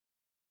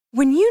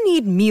When you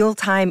need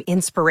mealtime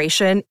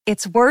inspiration,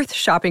 it's worth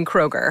shopping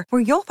Kroger,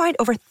 where you'll find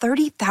over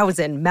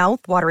 30,000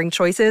 mouth-watering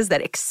choices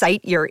that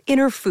excite your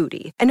inner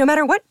foodie. And no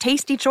matter what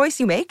tasty choice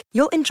you make,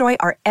 you'll enjoy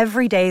our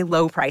everyday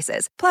low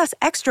prices, plus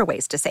extra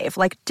ways to save,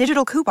 like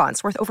digital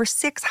coupons worth over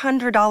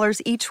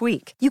 $600 each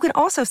week. You can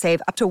also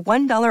save up to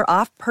 $1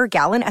 off per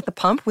gallon at the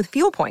pump with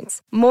fuel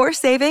points. More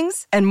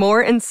savings and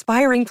more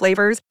inspiring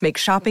flavors make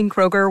shopping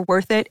Kroger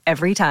worth it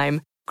every time.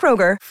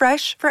 Kroger,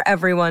 fresh for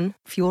everyone.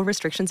 Fuel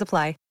restrictions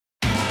apply.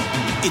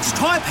 It's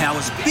Tyre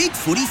Power's Big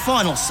Footy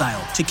Final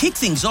Sale. To kick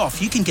things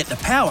off, you can get the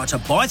power to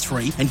buy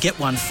 3 and get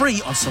 1 free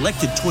on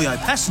selected Toyo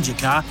passenger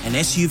car and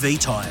SUV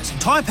tyres.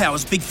 Tyre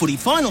Power's Big Footy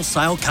Final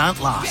Sale can't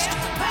last.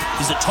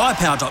 Visit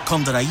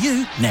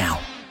tyrepower.com.au now.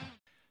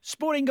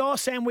 Sporting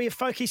Goss, and we're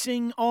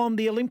focusing on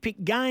the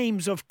Olympic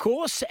Games, of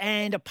course,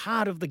 and a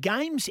part of the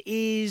Games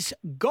is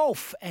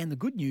golf. And the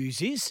good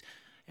news is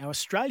our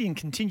Australian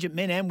contingent,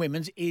 men and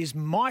women's, is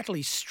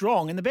mightily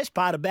strong. And the best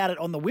part about it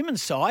on the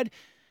women's side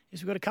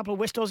is we've got a couple of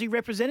West Aussie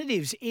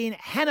representatives in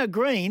Hannah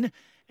Green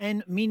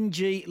and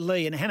Minjee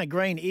Lee. And Hannah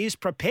Green is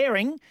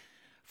preparing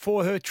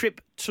for her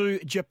trip to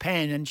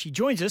Japan, and she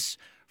joins us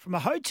from a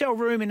hotel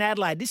room in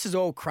Adelaide. This is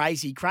all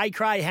crazy. Cray,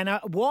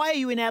 Hannah. Why are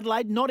you in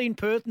Adelaide, not in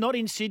Perth, not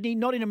in Sydney,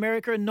 not in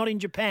America, and not in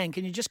Japan?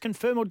 Can you just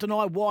confirm or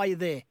deny why you're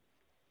there?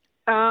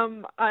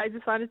 I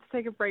decided to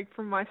take a break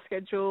from my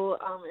schedule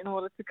in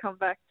order to come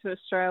back to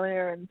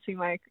Australia and see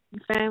my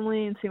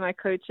family and see my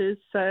coaches.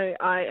 So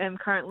I am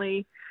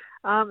currently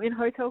in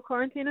hotel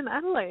quarantine in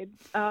Adelaide.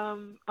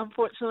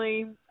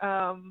 Unfortunately,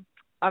 I'm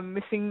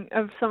missing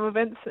some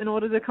events in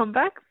order to come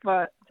back,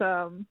 but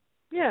I'm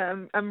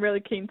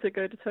really keen to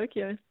go to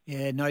Tokyo.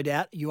 Yeah, no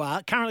doubt you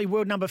are. Currently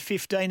world number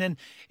 15 and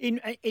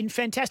in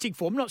fantastic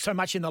form. Not so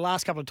much in the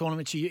last couple of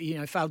tournaments,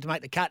 you failed to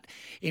make the cut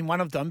in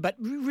one of them, but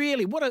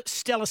really what a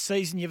stellar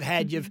season you've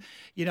had.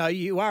 Mm-hmm.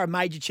 You are a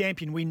major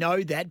champion, we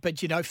know that, but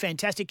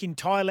fantastic in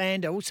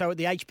Thailand, also at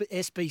the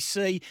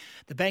HSBC,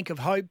 the Bank of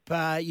Hope.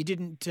 You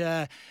didn't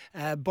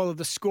bother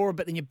the score,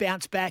 but then you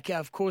bounced back,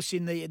 of course,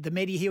 in the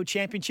Mediheal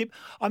Championship.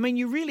 I mean,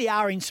 you really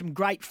are in some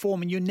great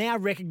form, and you're now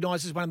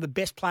recognised as one of the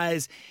best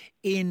players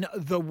in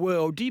the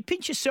world. Do you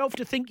pinch yourself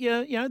to think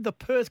you're, the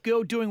Perth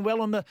girl doing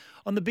well on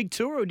the big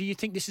tour, or do you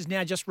think this is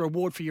now just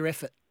reward for your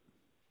effort?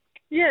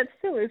 Yeah, it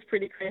still is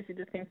pretty crazy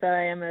to think that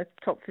I am a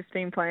top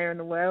 15 player in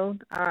the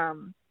world. I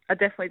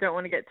definitely don't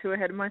want to get too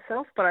ahead of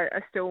myself, but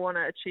I still want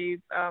to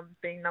achieve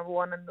being number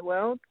 1 in the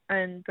world.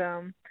 And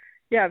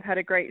I've had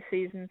a great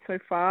season so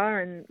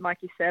far. And like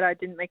you said, I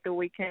didn't make the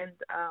weekend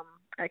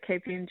at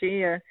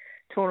KPMG, a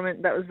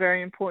tournament that was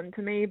very important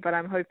to me, but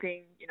I'm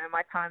hoping,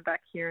 my time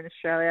back here in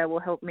Australia will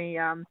help me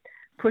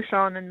push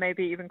on and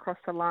maybe even cross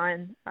the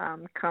line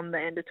come the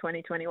end of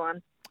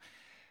 2021.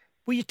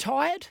 Were you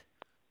tired?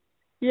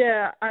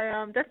 Yeah,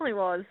 I definitely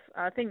was.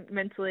 I think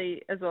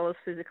mentally as well as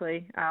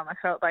physically. I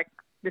felt like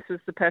this was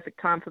the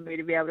perfect time for me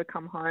to be able to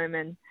come home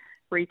and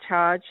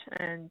recharge,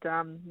 and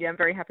I'm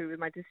very happy with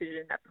my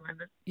decision at the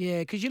moment. Yeah,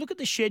 because you look at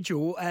the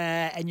schedule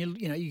and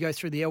you go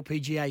through the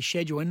LPGA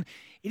schedule, and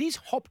it is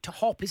hop to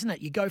hop, isn't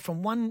it? You go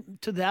from one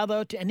to the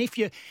other, and if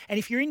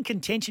you're in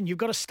contention, you've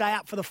got to stay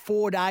up for the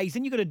 4 days.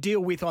 Then you've got to deal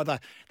with either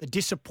the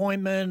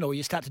disappointment, or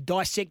you start to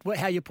dissect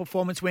how your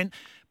performance went.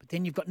 But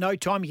then you've got no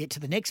time. You get to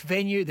the next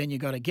venue, then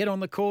you've got to get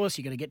on the course,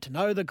 you've got to get to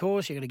know the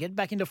course, you've got to get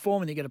back into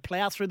form, and you've got to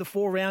plough through the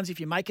 4 rounds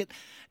if you make it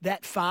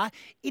that far.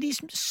 It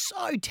is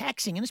so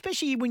taxing, and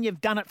especially when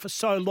you've done it for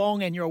so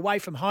long and you're away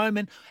from home,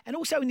 and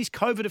also in this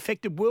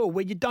COVID-affected world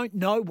where you don't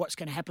know what's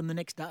going to happen the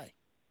next day.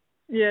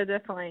 Yeah,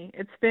 definitely.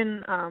 It's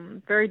been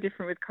very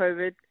different with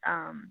COVID,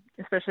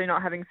 especially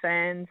not having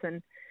fans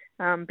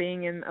and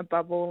being in a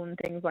bubble and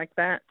things like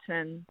that.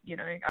 And,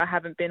 I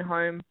haven't been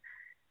home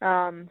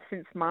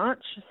since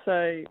March.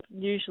 So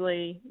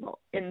usually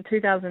in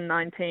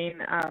 2019,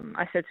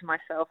 I said to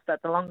myself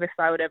that the longest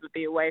I would ever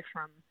be away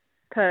from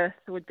Perth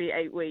would be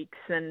 8 weeks.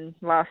 And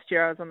last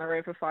year I was on the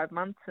road for 5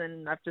 months,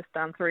 and I've just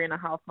done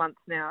 3.5 months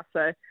now.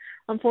 So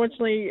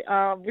unfortunately,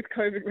 with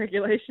COVID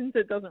regulations,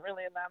 it doesn't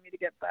really allow me to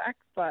get back.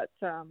 But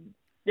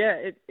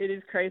it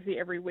is crazy.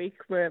 Every week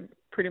we're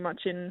pretty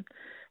much in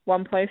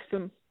one place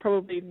for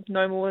probably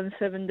no more than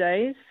 7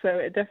 days. So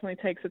it definitely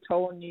takes a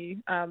toll on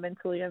you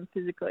mentally and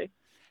physically.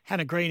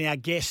 Hannah Green, our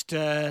guest,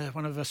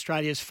 one of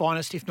Australia's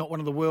finest, if not one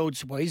of the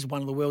world's, he's one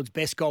of the world's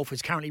best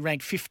golfers, currently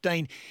ranked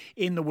 15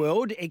 in the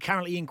world,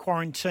 currently in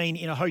quarantine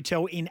in a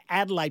hotel in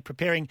Adelaide,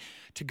 preparing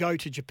to go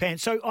to Japan.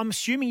 So I'm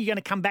assuming you're going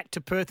to come back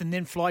to Perth and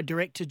then fly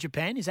direct to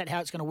Japan. Is that how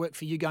it's going to work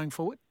for you going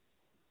forward?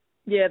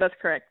 Yeah, that's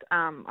correct.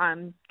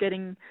 I'm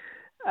getting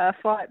a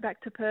flight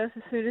back to Perth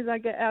as soon as I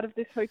get out of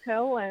this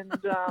hotel, and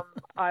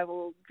I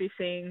will be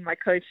seeing my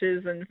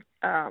coaches, and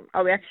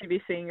I'll actually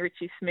be seeing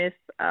Richie Smith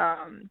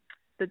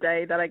the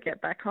day that I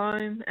get back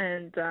home,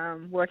 and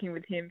working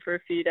with him for a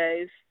few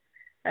days,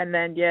 and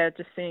then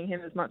just seeing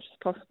him as much as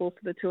possible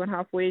for the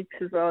 2.5 weeks,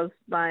 as well as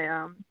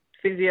my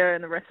physio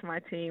and the rest of my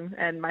team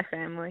and my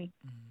family.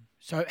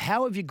 So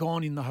how have you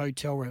gone in the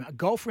hotel room? A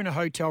golfer in a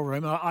hotel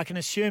room, I can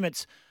assume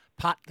it's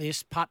putt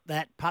this, putt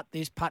that, putt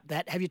this, putt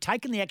that. Have you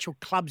taken the actual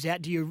clubs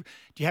out? Do you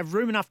have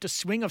room enough to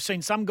swing? I've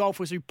seen some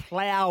golfers who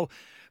plough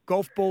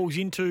golf balls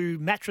into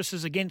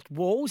mattresses against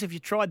walls. Have you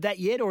tried that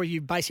yet, or are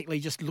you basically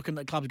just looking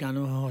at the clubs going,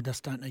 oh, I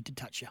just don't need to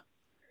touch you?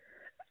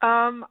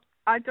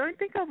 I don't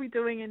think I'll be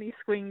doing any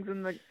swings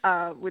in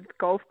the with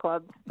golf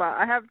clubs, but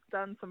I have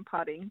done some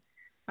putting.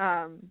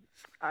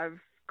 I've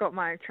got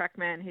my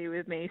TrackMan here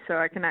with me, so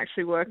I can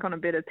actually work on a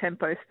bit of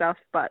tempo stuff,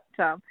 but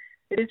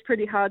it is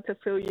pretty hard to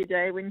fill your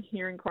day when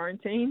you're in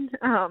quarantine.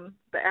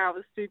 The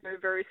hours do go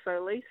very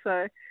slowly,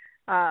 so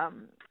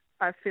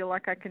I feel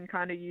like I can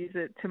kind of use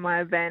it to my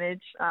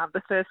advantage.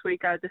 The first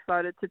week I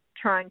decided to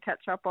try and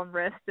catch up on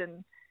rest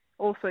and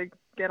also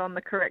get on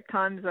the correct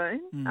time zone.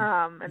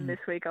 And this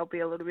week I'll be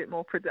a little bit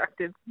more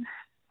productive.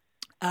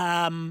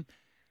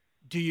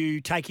 Do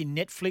you take in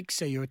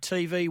Netflix? Are you a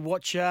TV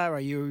watcher? Are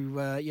you,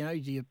 are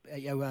you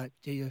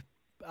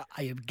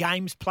a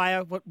games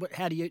player?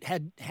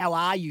 How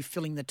are you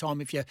filling the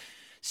time if you're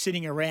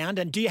sitting around?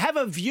 And do you have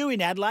a view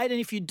in Adelaide?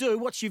 And if you do,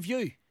 what's your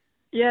view?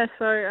 Yeah,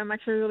 so I'm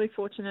actually really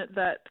fortunate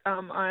that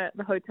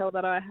the hotel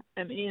that I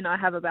am in, I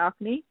have a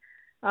balcony,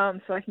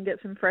 so I can get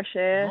some fresh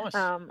air. Nice.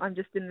 I'm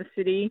just in the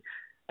city,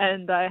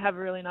 and I have a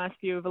really nice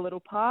view of a little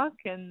park,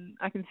 and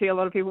I can see a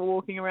lot of people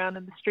walking around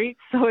in the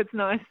streets, so it's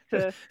nice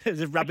to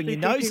rubbing your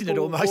nose in it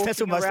almost. That's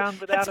almost around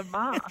without a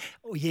mask.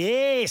 Oh,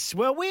 yes.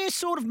 Well, we're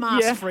sort of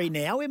mask-free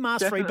now. We're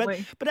mask-free,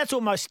 but that's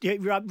almost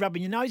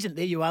rubbing your nose in it.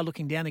 There you are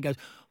looking down and goes,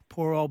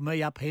 poor old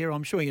me up here.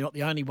 I'm sure you're not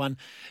the only one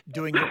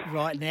doing it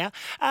right now.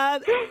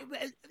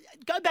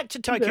 Go back to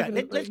Tokyo.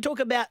 Let's talk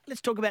about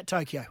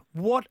Tokyo.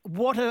 What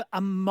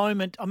a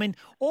moment. I mean,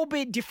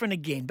 albeit different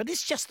again, but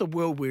it's just the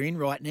world we're in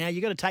right now.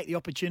 You've got to take the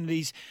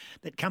opportunities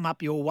that come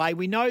up your way.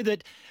 We know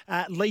that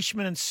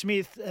Leishman and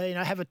Smith,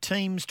 have a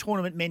teams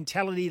tournament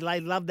mentality. They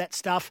love that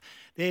stuff.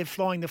 They're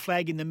flying the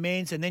flag in the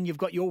men's, and then you've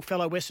got your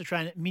fellow West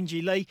Australian,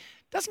 Minjee Lee.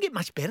 Doesn't get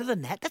much better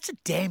than that. That's a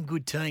damn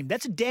good team.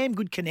 That's a damn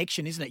good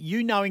connection, isn't it?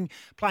 You knowing,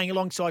 playing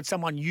alongside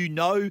someone you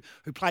know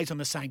who plays on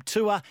the same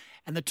tour,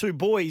 and the two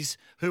boys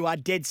who are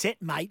dead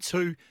set mates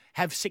who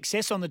have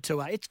success on the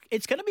tour.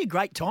 It's going to be a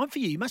great time for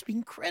you. You must be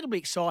incredibly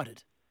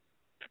excited.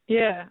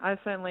 Yeah, I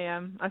certainly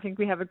am. I think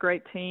we have a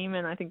great team,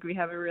 and I think we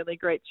have a really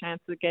great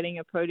chance of getting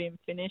a podium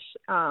finish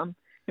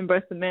in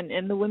both the men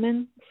and the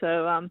women.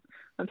 So I'm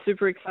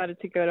super excited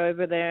to go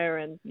over there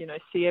and,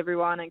 see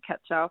everyone and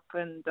catch up,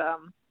 and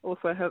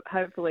also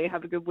hopefully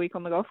have a good week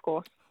on the golf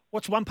course.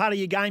 What's one part of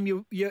your game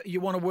you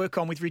want to work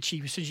on with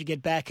Richie as soon as you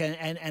get back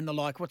and the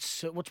like?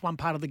 What's one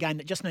part of the game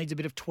that just needs a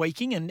bit of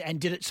tweaking, and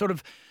did it sort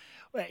of –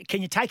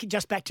 can you take it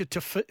just back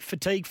to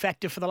fatigue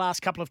factor for the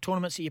last couple of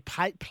tournaments that you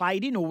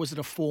played in, or was it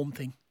a form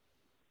thing?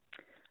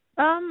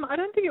 I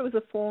don't think it was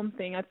a form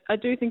thing. I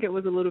do think it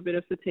was a little bit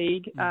of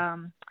fatigue.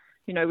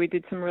 We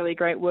did some really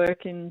great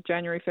work in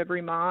January,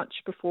 February, March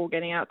before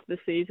getting out to the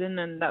season,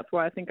 and that's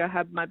why I think I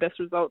had my best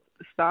results at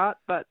the start.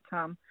 But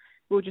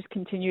we'll just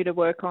continue to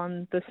work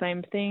on the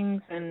same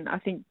things, and I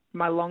think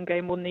my long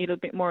game will need a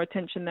bit more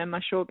attention than my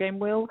short game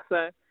will.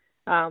 So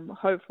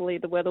hopefully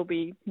the weather will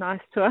be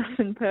nice to us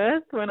in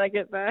Perth when I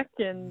get back,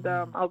 and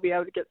I'll be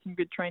able to get some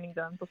good training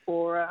done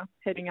before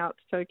heading out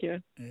to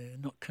Tokyo.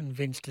 Not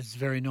convinced it's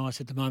very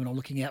nice at the moment. I'm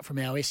looking out from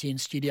our SEN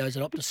studios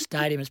at Optus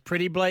Stadium. It's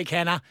pretty bleak,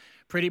 Hannah.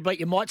 Pretty bleak.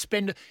 You might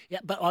spend,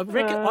 but I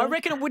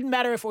reckon it wouldn't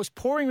matter if it was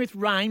pouring with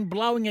rain,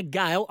 blowing a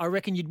gale. I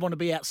reckon you'd want to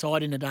be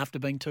outside in it after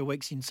being 2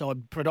 weeks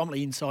inside,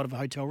 predominantly inside of a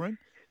hotel room.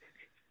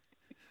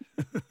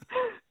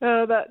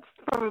 That's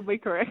probably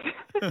correct.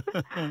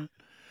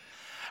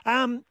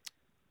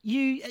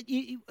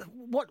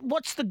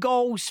 What's the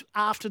goals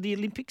after the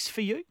Olympics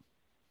for you?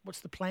 What's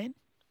the plan?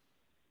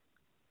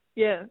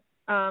 Yeah,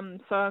 so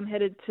I'm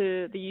headed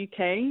to the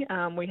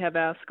UK. We have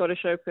our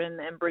Scottish Open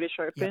and British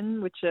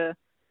Open, which are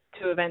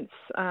two events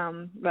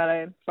that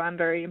I find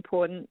very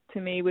important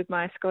to me with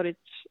my Scottish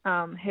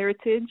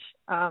heritage.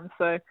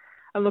 So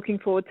I'm looking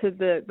forward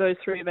to those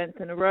three events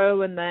in a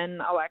row, and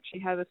then I'll actually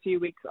have a few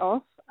weeks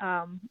off.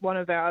 One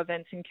of our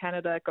events in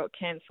Canada got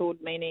cancelled,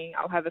 meaning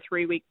I'll have a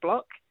 3-week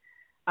block.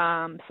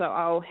 So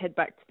I'll head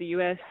back to the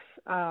US,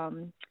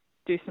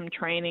 do some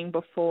training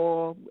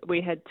before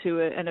we head to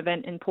an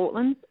event in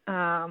Portland.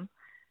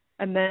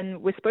 And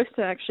then we're supposed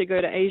to actually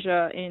go to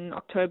Asia in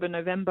October,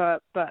 November,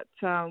 but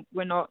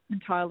we're not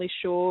entirely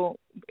sure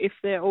if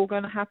they're all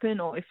going to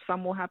happen or if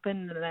some will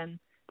happen, and then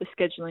the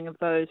scheduling of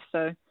those.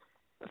 So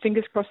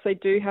fingers crossed they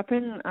do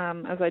happen,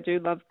 as I do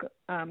love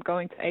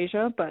going to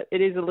Asia, but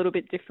it is a little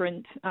bit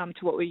different to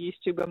what we're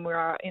used to when we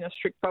are in a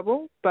strict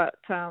bubble. But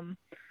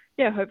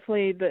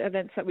hopefully the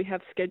events that we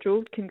have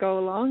scheduled can go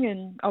along,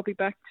 and I'll be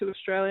back to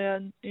Australia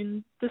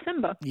in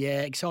December.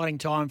 Yeah, exciting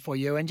time for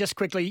you. And just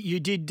quickly, you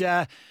did,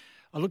 I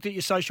looked at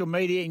your social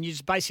media, and you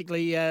just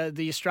basically,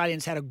 the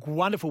Australians had a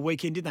wonderful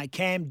weekend, didn't they?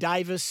 Cam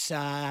Davis,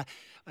 I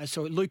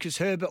saw Lucas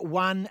Herbert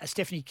won,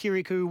 Stephanie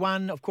Kirikou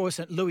won, of course,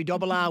 Louis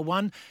Dobbelaar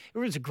won. It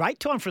was a great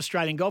time for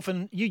Australian golf,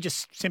 and you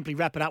just simply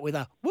wrap it up with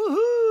a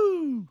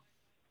woohoo!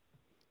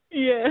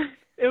 Yeah,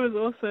 it was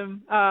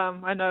awesome.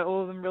 I know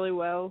all of them really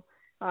well.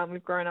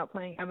 We've grown up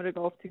playing amateur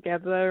golf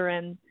together,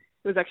 and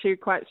it was actually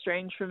quite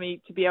strange for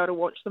me to be able to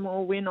watch them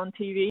all win on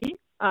TV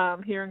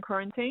here in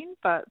quarantine.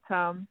 But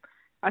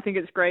I think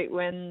it's great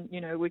when,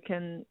 we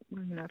can,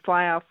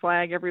 fly our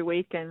flag every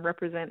week and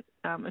represent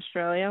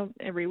Australia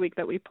every week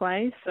that we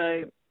play.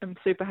 So I'm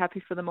super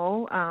happy for them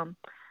all.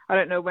 I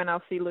don't know when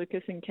I'll see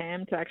Lucas and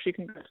Cam to actually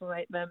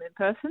congratulate them in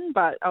person,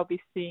 but I'll be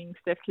seeing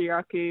Steph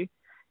Kyriakou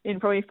in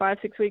probably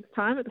 5-6 weeks'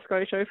 time at the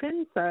Scottish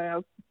Open. So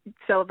I'll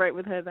celebrate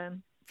with her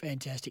then.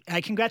 Fantastic.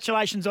 Hey,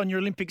 congratulations on your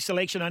Olympic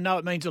selection. I know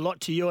it means a lot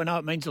to you. I know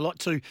it means a lot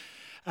to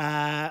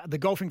the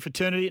golfing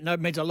fraternity. I know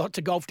it means a lot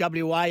to Golf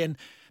WA. And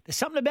there's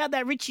something about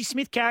that Richie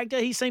Smith character.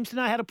 He seems to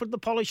know how to put the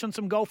polish on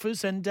some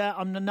golfers, and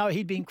I know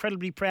he'd be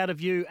incredibly proud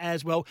of you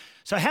as well.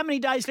 So how many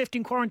days left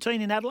in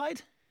quarantine in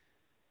Adelaide?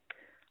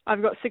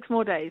 I've got 6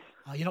 more days.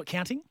 Oh, you're not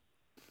counting?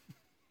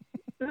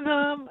 They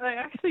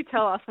actually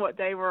tell us what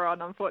day we're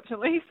on,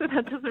 unfortunately, so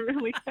that doesn't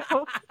really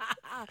help.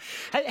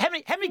 How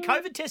many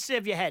COVID tests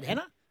have you had,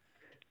 Hannah?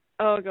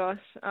 Oh, gosh.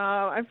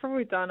 I've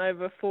probably done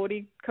over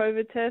 40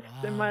 COVID tests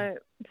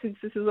since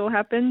this has all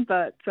happened,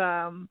 but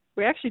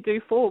we actually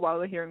do 4 while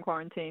we're here in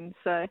quarantine,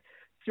 so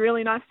it's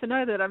really nice to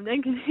know that I'm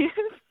negative.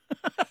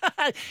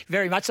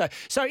 Very much so.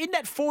 So in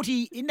that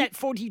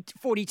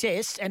 40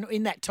 tests and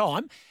in that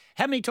time,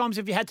 how many times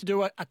have you had to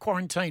do a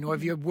quarantine, or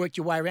have you worked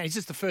your way around? Is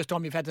this the first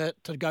time you've had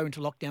to go into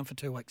lockdown for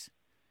 2 weeks?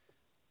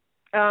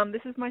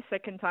 This is my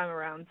second time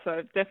around,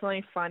 so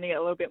definitely finding it a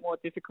little bit more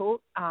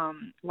difficult.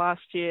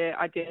 Last year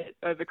I did it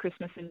over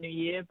Christmas and New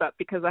Year, but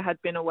because I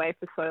had been away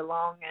for so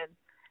long and,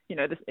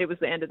 it was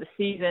the end of the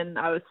season,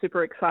 I was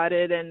super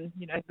excited and,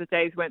 the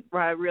days went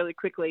by really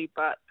quickly,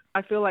 but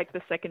I feel like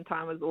the second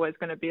time was always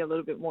going to be a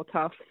little bit more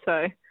tough.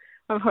 So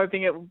I'm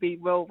hoping it will be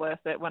well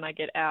worth it when I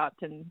get out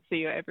and see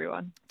you,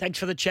 everyone. Thanks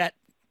for the chat.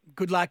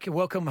 Good luck.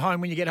 Welcome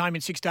home when you get home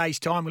in 6 days'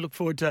 time. We look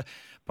forward to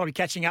probably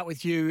catching up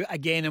with you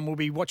again, and we'll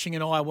be watching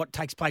an eye on what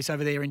takes place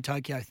over there in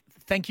Tokyo.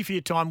 Thank you for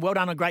your time. Well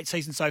done on a great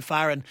season so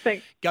far, and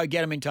Thanks. Go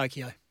get them in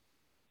Tokyo.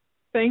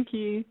 Thank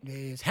you.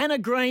 Yes. Hannah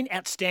Green,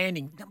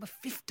 outstanding. Number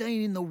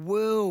 15 in the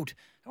world.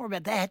 Don't worry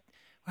about that.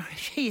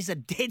 She is a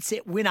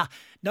dead-set winner.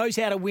 Knows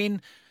how to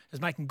win. Is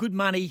making good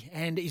money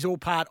and is all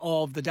part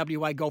of the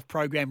WA golf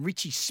program.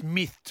 Richie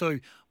Smith too.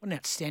 What an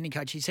outstanding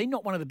coach. Is he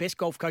not one of the best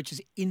golf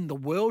coaches in the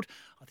world?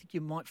 I think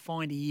you might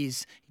find he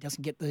is. He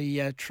doesn't get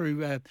the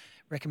true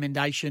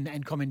recommendation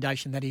and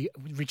commendation that he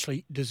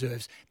richly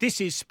deserves.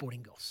 This is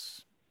Sporting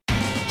Goss.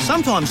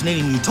 Sometimes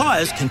needing new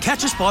tyres can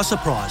catch us by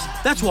surprise.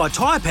 That's why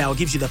Tyre Power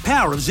gives you the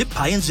power of Zip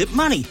Pay and Zip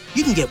Money.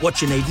 You can get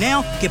what you need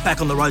now, get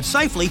back on the road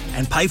safely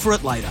and pay for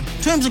it later.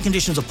 Terms and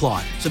conditions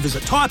apply. So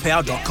visit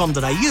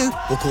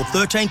tyrepower.com.au or call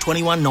 13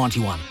 21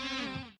 91.